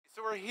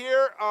we're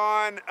here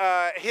on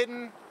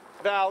Hidden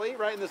Valley,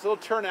 right, in this little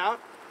turnout.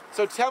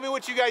 So tell me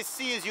what you guys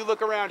see as you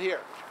look around here.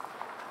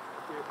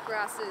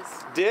 Grasses.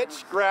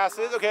 Ditch,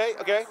 grasses, okay,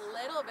 okay.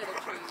 A little bit of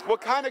trees. What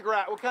kind of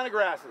grasses?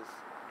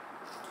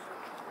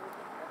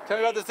 Tell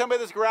me about this. Tell me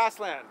about this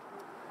grassland.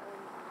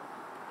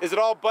 Is it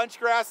all bunch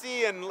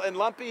grassy and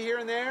lumpy here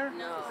and there?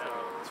 No.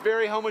 It's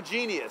very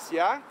homogeneous,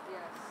 yeah?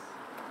 Yes.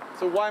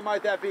 So why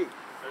might that be?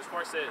 There's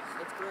horses.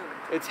 It's groomed.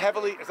 It's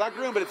heavily, it's not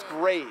groomed, but it's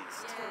grazed.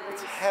 Yeah.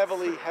 It's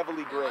heavily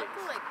grazed.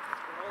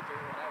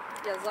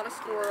 Yeah, there's a lot of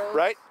squirrels.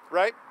 Right,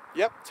 right,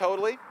 yep,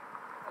 totally.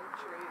 Oak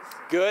trees.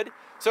 Good.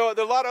 So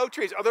there are a lot of oak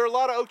trees. Are there a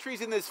lot of oak trees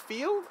in this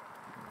field?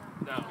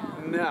 No.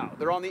 No,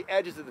 they're on the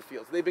edges of the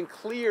field. So they've been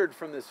cleared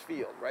from this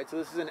field, right? So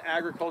this is an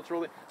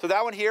agricultural, so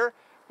that one here,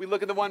 we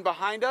look at the one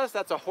behind us,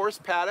 that's a horse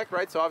paddock,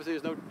 right? So obviously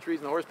there's no trees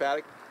in the horse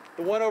paddock.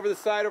 The one over the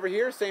side over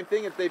here, same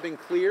thing, if they've been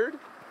cleared.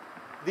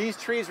 These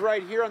trees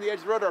right here on the edge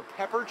of the road are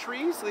pepper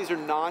trees. So these are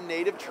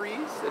non-native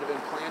trees that have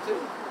been planted,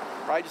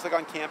 right? Just like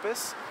on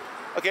campus.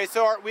 Okay,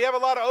 so we have a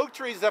lot of oak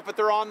trees and stuff, but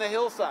they're on the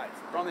hillsides.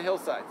 They're on the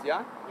hillsides,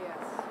 yeah?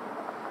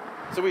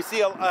 Yes. So we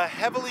see a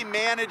heavily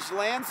managed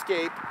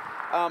landscape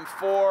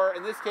for,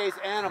 in this case,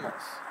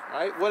 animals,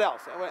 right? What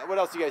else? What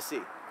else do you guys see?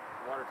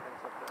 Water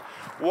tanks up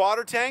there.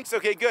 Water tanks,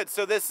 okay, good.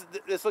 So this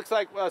looks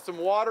like some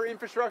water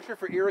infrastructure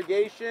for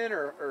irrigation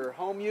or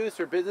home use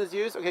or business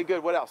use. Okay,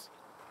 good. What else?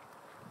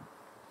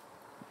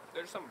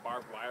 There's some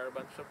barbed wire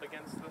bunched up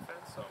against the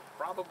fence, so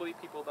probably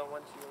people don't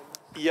want you in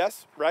this.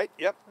 Yes, right.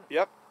 Yep,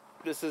 yep.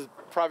 This is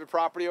private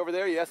property over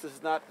there. Yes, this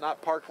is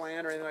not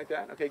parkland or anything like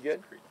that. Okay,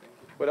 good.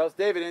 What else,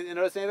 David? You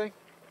notice anything?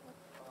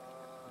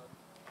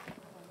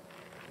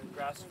 The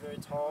grass is very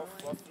tall,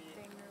 fluffy.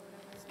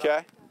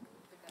 Okay.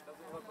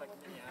 Doesn't look like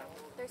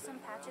Minneapolis. There's some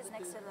patches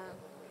next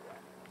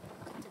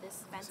to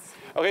this fence.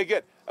 Okay,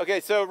 good. Okay,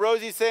 so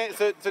Rosie's saying,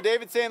 so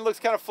David's saying it looks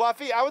kind of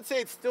fluffy. I would say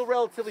it's still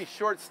relatively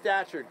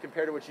short-statured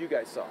compared to what you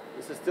guys saw.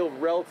 This is still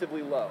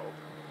relatively low.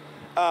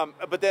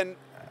 But then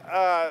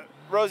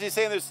Rosie's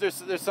saying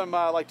there's some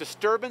like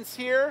disturbance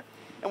here,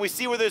 and we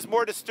see where there's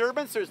more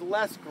disturbance, there's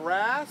less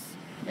grass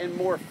and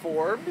more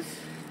forbs,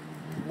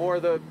 more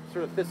of the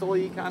sort of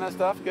thistle-y kind of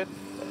stuff. Good.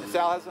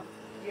 Sal has some?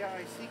 Yeah,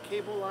 I see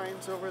cable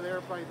lines over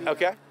there by the by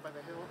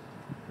the hill.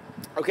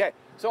 Okay,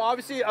 so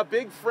obviously a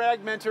big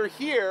fragmenter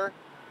here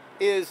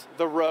is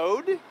the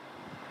road,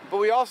 but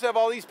we also have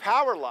all these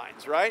power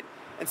lines, right?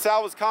 And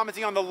Sal was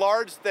commenting on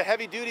the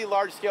heavy-duty,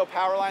 large-scale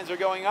power lines are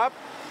going up.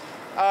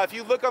 If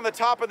you look on the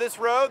top of this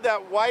road,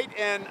 that white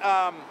and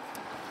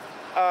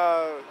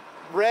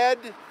red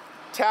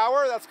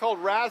tower, that's called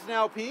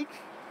Rasnow Peak.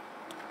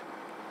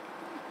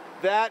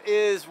 That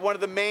is one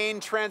of the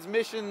main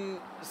transmission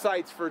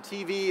sites for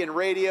TV and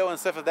radio and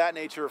stuff of that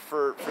nature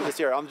for this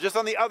area. Just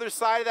on the other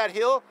side of that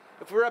hill,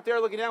 if we were up there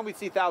looking down, we'd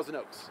see Thousand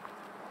Oaks.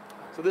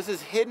 So this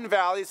is Hidden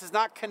Valley. This is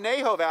not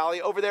Conejo Valley.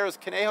 Over there is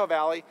Conejo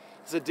Valley.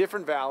 It's a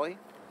different valley.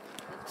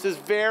 This is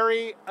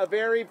a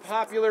very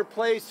popular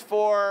place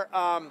for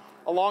a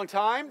long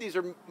time. These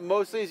are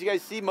mostly, as you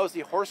guys see, mostly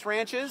horse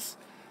ranches,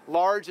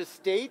 large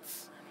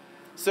estates.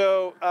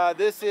 So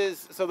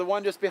so the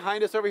one just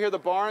behind us over here, the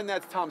barn,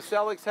 that's Tom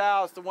Selleck's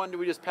house. The one that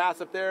we just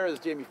passed up there is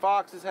Jamie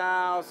Foxx's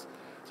house.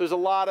 So there's a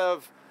lot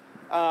of,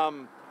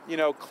 you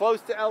know,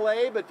 close to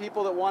LA, but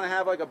people that want to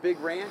have like a big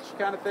ranch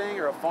kind of thing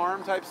or a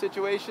farm type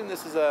situation.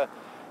 This is a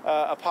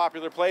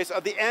popular place.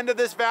 At the end of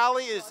this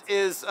valley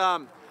is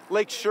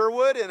Lake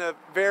Sherwood, in a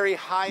very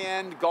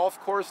high-end golf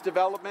course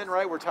development,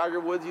 right, where Tiger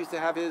Woods used to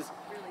have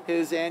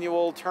his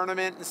annual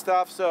tournament and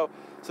stuff. So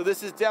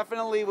this is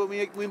definitely what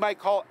we might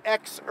call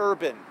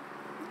ex-urban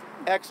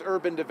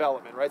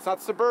development, right? It's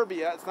not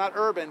suburbia, it's not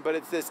urban, but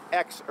it's this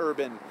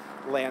ex-urban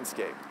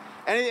landscape.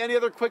 Any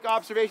other quick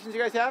observations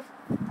you guys have?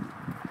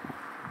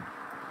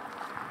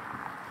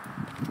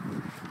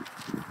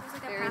 There's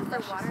like a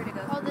path for water to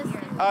go through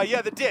here.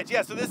 Yeah, the ditch.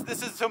 Yeah, so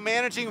this is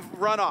managing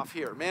runoff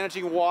here,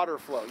 managing water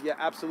flow. Yeah,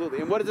 absolutely.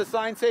 And what does the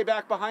sign say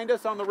back behind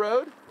us on the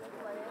road?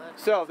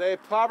 So they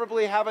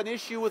probably have an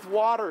issue with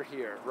water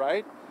here,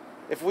 right?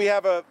 If we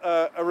have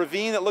a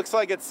ravine that looks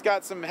like it's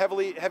got some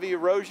heavy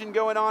erosion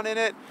going on in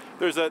it,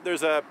 there's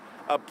a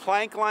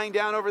plank lying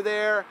down over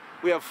there.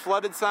 We have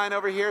flooded sign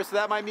over here, so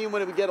that might mean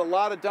when we get a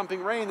lot of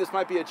dumping rain, this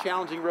might be a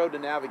challenging road to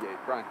navigate.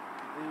 Brian?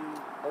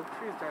 The oak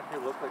trees down here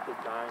look like they're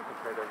dying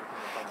compared to everything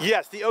that's on.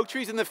 Yes, the oak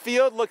trees in the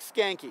field look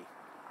skanky,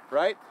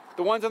 right?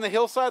 The ones on the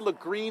hillside look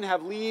green,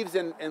 have leaves,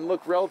 and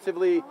look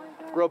relatively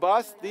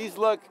robust. These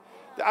look,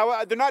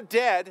 they're not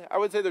dead. I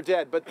would say they're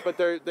dead, but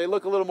they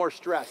look a little more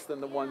stressed than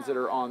the ones that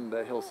are on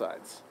the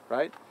hillsides,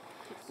 right?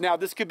 Now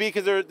this could be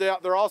because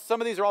they're all,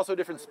 some of these are also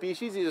different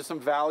species. These are some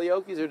valley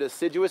oak. These are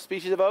deciduous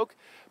species of oak,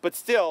 but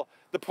still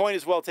the point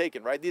is well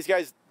taken, right? These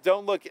guys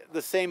don't look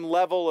the same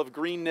level of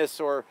greenness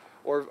or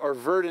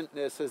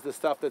verdantness as the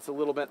stuff that's a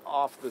little bit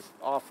off the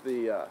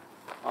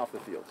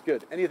fields.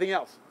 Good. Anything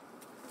else?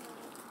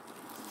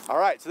 All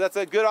right. So that's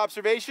a good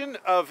observation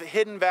of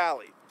Hidden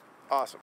Valley. Awesome.